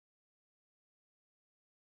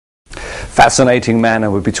fascinating man,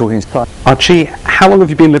 and we'll be talking to Archie, how long have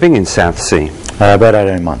you been living in Southsea? About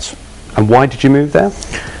 18 months. And why did you move there?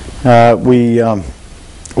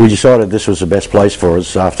 We decided this was the best place for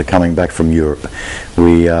us after coming back from Europe.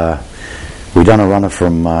 We done a runner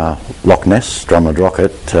from Loch Ness, Drummer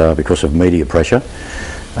Rocket, because of media pressure,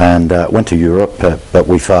 and went to Europe, but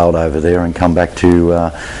we failed over there and come back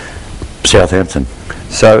to Southampton.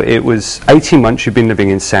 So it was 18 months you've been living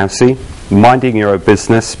in Southsea, minding your own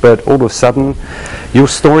business, but all of a sudden your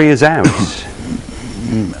story is out.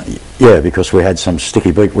 Yeah, because we had some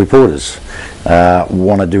sticky beak reporters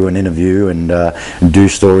want to do an interview and do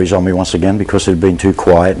stories on me once again because it had been too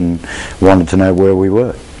quiet and wanted to know where we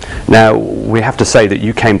were. Now, we have to say that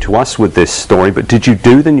you came to us with this story, but did you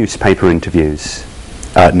do the newspaper interviews?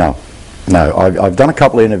 No. I've done a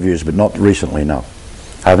couple of interviews, but not recently, no.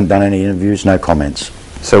 I haven't done any interviews, no comments.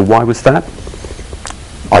 So why was that?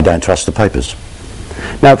 I don't trust the papers.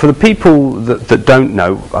 Now, for the people that don't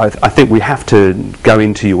know, I think we have to go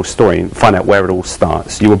into your story and find out where it all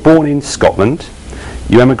starts. You were born in Scotland.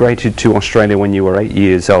 You emigrated to Australia when you were 8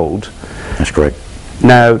 years old. That's correct.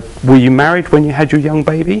 Now, were you married when you had your young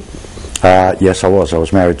baby? Yes, I was. I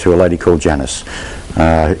was married to a lady called Janice.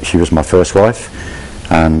 She was my first wife,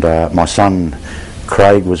 and my son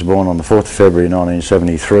Craig was born on the 4th of February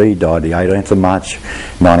 1973, died the 18th of March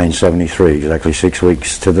 1973, exactly 6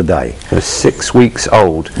 weeks to the day. So 6 weeks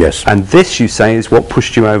old? Yes. And this, you say, is what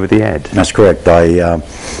pushed you over the edge? That's correct.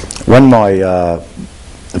 When my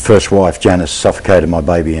first wife, Janice, suffocated my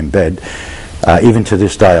baby in bed, even to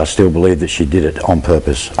this day I still believe that she did it on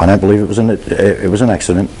purpose. I don't believe it was an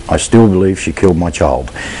accident. I still believe she killed my child.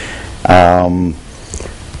 I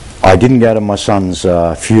didn't go to my son's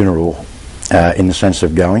funeral in the sense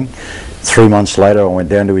of going. 3 months later I went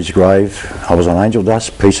down to his grave. I was on angel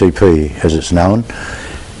dust, PCP as it's known,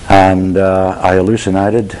 and I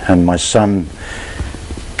hallucinated, and my son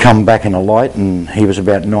come back in a light, and he was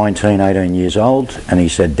about 19, 18 years old, and he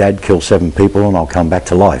said, "Dad, kill 7 people and I'll come back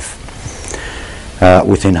to life."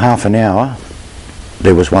 Within half an hour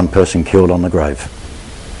there was 1 person killed on the grave.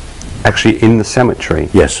 Actually in the cemetery?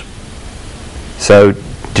 Yes. So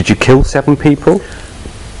did you kill 7 people?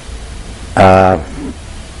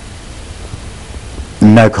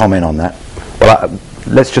 No comment on that. Well,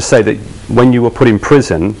 let's just say that when you were put in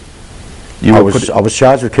prison, I was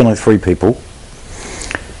charged with killing 3 people,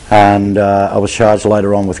 and I was charged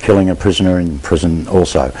later on with killing a prisoner in prison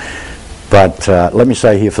also. But let me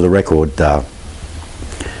say here for the record, out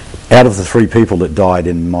of the 3 people that died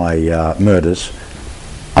in my murders,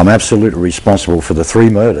 I'm absolutely responsible for the 3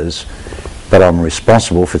 murders, but I'm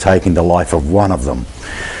responsible for taking the life of 1 of them.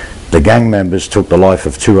 The gang members took the life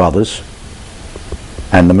of 2 others,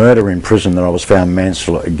 and the murder in prison that I was found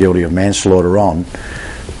guilty of manslaughter on,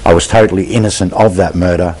 I was totally innocent of that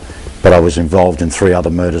murder, but I was involved in 3 other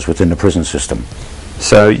murders within the prison system.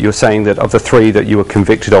 So you're saying that of the 3 that you were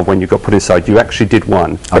convicted of when you got put inside, you actually did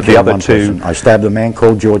 1, but the other 2... person. I stabbed a man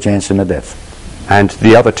called George Anson to death. And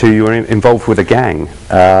the other 2 you were involved with a gang?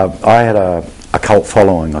 I had a cult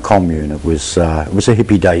following, a commune. It was the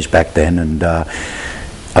hippie days back then, and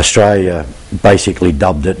Australia basically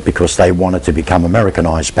dubbed it because they wanted to become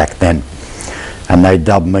Americanised back then, and they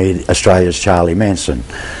dubbed me Australia's Charlie Manson.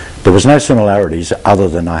 There was no similarities other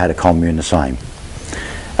than I had a commune the same,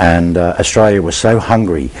 and Australia was so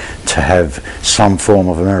hungry to have some form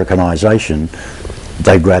of Americanisation,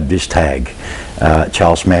 they grabbed this tag,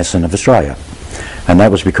 Charles Manson of Australia, and that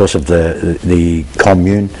was because of the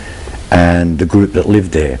commune and the group that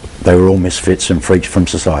lived there. They were all misfits and freaks from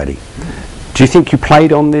society. Do you think you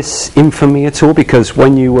played on this infamy at all? Because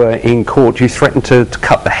when you were in court, you threatened to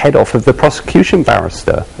cut the head off of the prosecution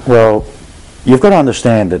barrister. Well, you've got to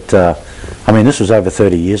understand that, I mean, this was over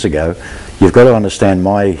 30 years ago. You've got to understand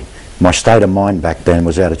my state of mind back then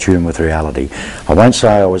was out of tune with reality. I won't say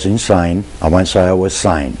I was insane, I won't say I was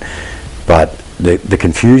sane, but the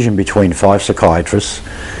confusion between 5 psychiatrists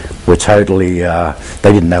were totally,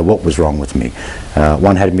 they didn't know what was wrong with me.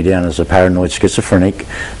 One had me down as a paranoid schizophrenic,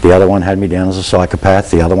 the other one had me down as a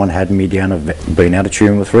psychopath, the other one had me down as being out of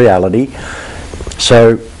tune with reality.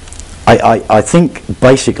 So I think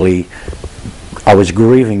basically I was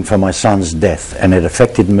grieving for my son's death, and it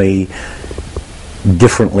affected me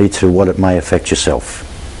differently to what it may affect yourself.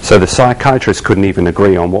 So the psychiatrist couldn't even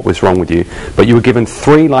agree on what was wrong with you, but you were given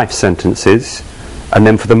 3 life sentences, and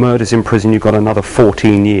then for the murders in prison you got another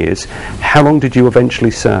 14 years. How long did you eventually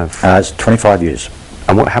serve? It's 25 years.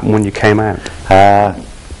 And what happened when you came out?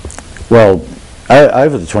 Well,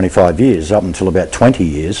 over the 25 years, up until about 20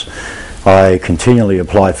 years, I continually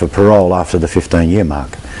applied for parole after the 15-year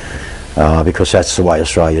mark, because that's the way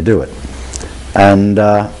Australia do it. And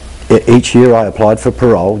each year I applied for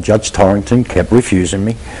parole. Judge Torrington kept refusing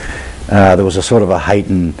me. There was a sort of a hate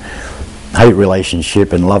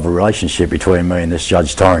relationship and love relationship between me and this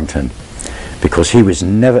Judge Torrington, because he was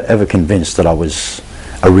never ever convinced that I was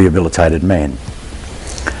a rehabilitated man.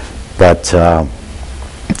 But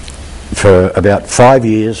for about 5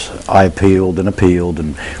 years I appealed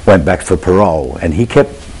and went back for parole, and he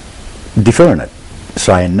kept deferring it,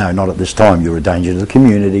 saying, no, not at this time, you're a danger to the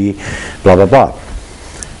community, blah blah blah.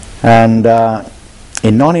 And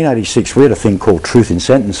in 1986 we had a thing called truth in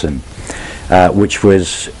sentencing, which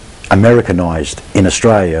was Americanised in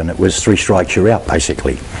Australia, and it was 3 strikes you're out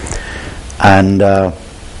basically. And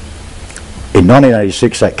in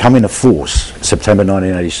 1986 that came into force, September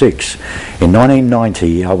 1986. In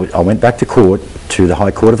 1990 I went back to court, to the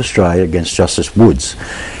High Court of Australia, against Justice Woods,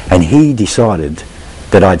 and he decided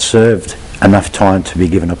that I'd served enough time to be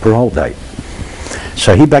given a parole date.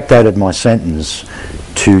 So he backdated my sentence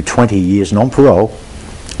to 20 years non-parole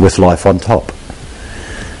with life on top.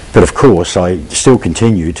 But of course I still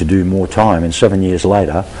continued to do more time, and 7 years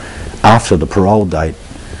later, after the parole date,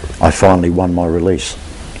 I finally won my release.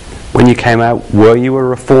 When you came out, were you a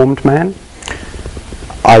reformed man?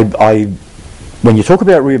 When you talk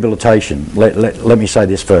about rehabilitation, let me say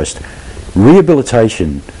this first.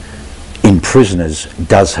 Rehabilitation in prisoners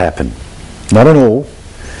does happen. Not in all.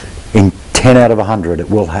 In 10 out of 100 it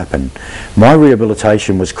will happen. My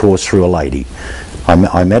rehabilitation was caused through a lady.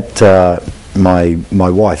 I met my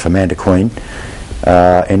wife, Amanda Queen,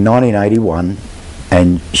 in 1981,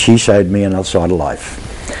 and she showed me another side of life.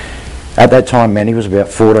 At that time Mandy was about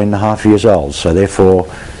 14 and a half years old, so therefore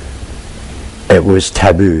it was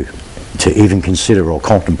taboo to even consider or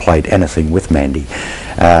contemplate anything with Mandy.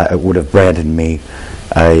 It would have branded me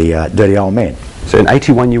a dirty old man. So in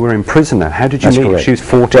 81 you were in prison now. How did you meet? Correct. She was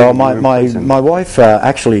 14. Well, my wife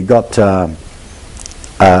actually got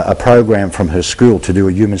a program from her school to do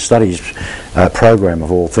a human studies program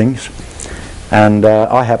of all things, and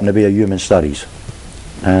I happened to be a human studies,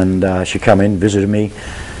 and she come in, visited me,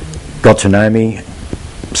 got to know me,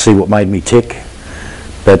 see what made me tick,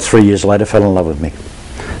 but 3 years later fell in love with me.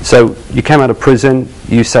 So you came out of prison,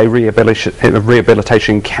 you say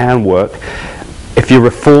rehabilitation can work. If you're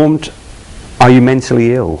reformed, are you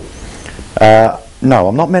mentally ill? No,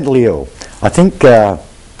 I'm not mentally ill. I think I'm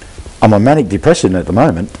a manic depressive at the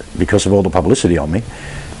moment because of all the publicity on me,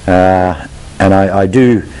 and I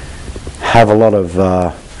do have a lot of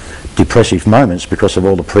depressive moments because of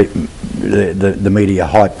all the media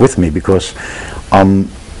hype with me, because I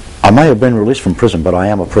may have been released from prison, but I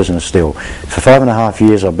am a prisoner still. For 5.5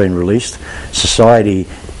 years I've been released. Society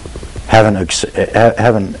haven't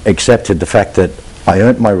accepted the fact that I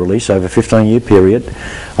earned my release over a 15-year period.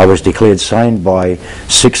 I was declared sane by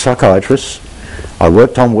 6 psychiatrists. I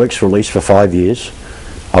worked on works release for 5 years.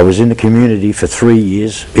 I was in the community for 3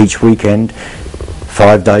 years, each weekend,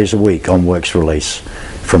 5 days a week on works release,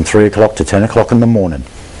 from 3 o'clock to 10 o'clock in the morning.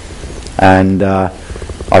 And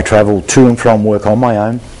I travelled to and from work on my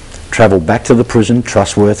own, travelled back to the prison,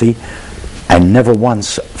 trustworthy, and never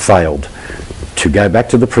once failed to go back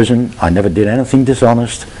to the prison. I never did anything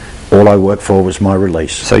dishonest. All I worked for was my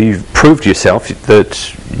release. So you've proved yourself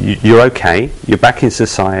that you're okay, you're back in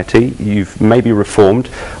society, you've maybe reformed.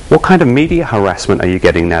 What kind of media harassment are you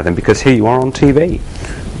getting now then? Because here you are on TV.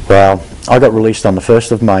 Well, I got released on the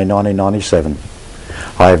 1st of May 1997.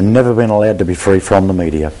 I have never been allowed to be free from the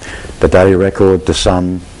media. The Daily Record, the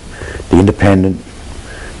Sun, the Independent,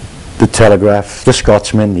 the Telegraph, the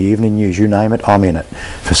Scotsman, the Evening News, you name it, I'm in it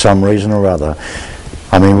for some reason or other.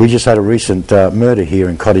 I mean, we just had a recent murder here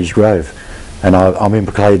in Cottage Grove, and I'm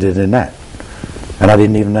implicated in that. And I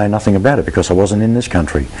didn't even know nothing about it because I wasn't in this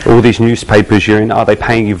country. All these newspapers you're in, are they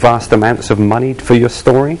paying you vast amounts of money for your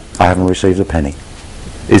story? I haven't received a penny.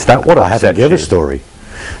 Is that what I haven't given a story.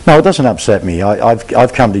 No, it doesn't upset me.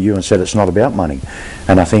 I've come to you and said it's not about money,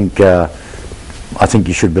 and I think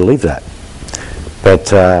you should believe that. But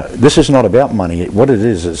this is not about money. What it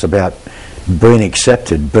is, it's about being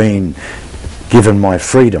accepted, being given my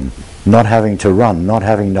freedom, not having to run, not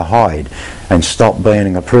having to hide, and stop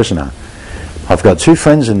being a prisoner. I've got 2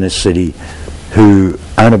 friends in this city who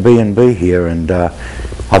own a B&B here, and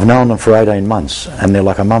I've known them for 18 months, and they're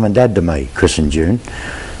like a mum and dad to me, Chris and June,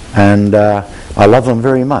 and I love them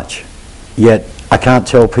very much. Yet I can't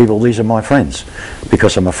tell people these are my friends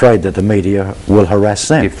because I'm afraid that the media will harass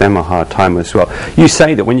them. Give them a hard time as well. You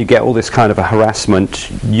say that when you get all this kind of a harassment,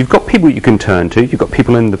 you've got people you can turn to, you've got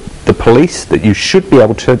people in the police that you should be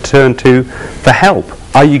able to turn to for help.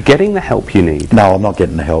 Are you getting the help you need? No, I'm not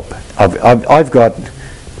getting the help. I've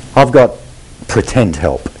got pretend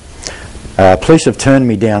help. Police have turned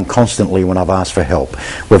me down constantly when I've asked for help.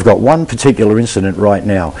 We've got one particular incident right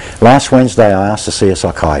now. Last Wednesday I asked to see a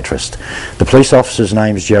psychiatrist. The police officer's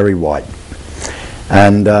name's Jerry White.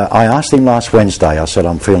 And I asked him last Wednesday, I said,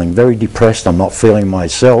 I'm feeling very depressed, I'm not feeling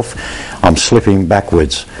myself, I'm slipping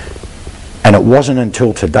backwards. And it wasn't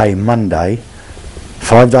until today, Monday,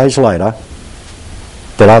 5 days later,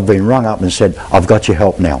 that I've been rung up and said, I've got your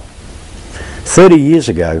help now. 30 years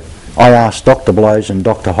ago, I asked Dr. Blows and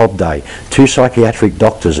Dr. Hobday, two psychiatric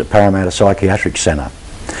doctors at Parramatta Psychiatric Centre.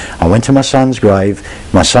 I went to my son's grave,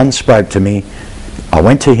 my son spoke to me, I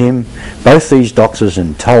went to him, both these doctors,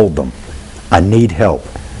 and told them, I need help,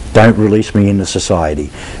 don't release me into society.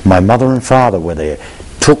 My mother and father were there,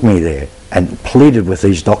 took me there, and pleaded with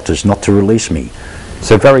these doctors not to release me.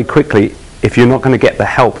 So very quickly, if you're not going to get the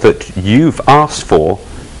help that you've asked for,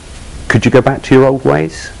 could you go back to your old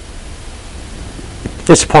ways?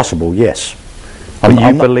 It's possible, yes. But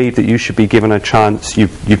you believe that you should be given a chance.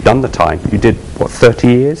 You've done the time. You did, what, 30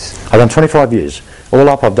 years? I've done 25 years. All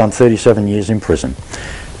up, I've done 37 years in prison.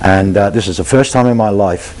 And this is the first time in my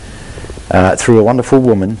life, through a wonderful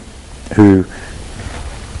woman who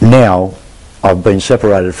now I've been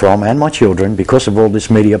separated from, and my children, because of all this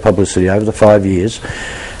media publicity over the 5 years.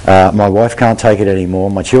 My wife can't take it anymore.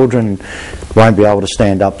 My children won't be able to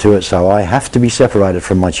stand up to it, so I have to be separated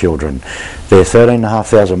from my children. They're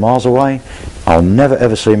 13,500 miles away. I'll never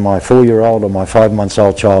ever see my 4-year-old or my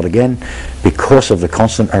 5-month-old child again because of the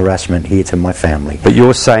constant harassment here to my family. But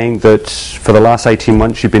you're saying that for the last 18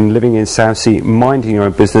 months you've been living in Southsea, minding your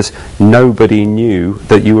own business, nobody knew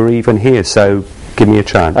that you were even here, so give me a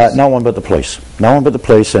chance. No one but the police. No one but the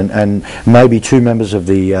police, and maybe 2 members of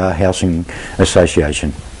the Housing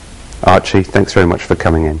Association. Archie, thanks very much for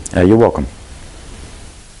coming in. You're welcome.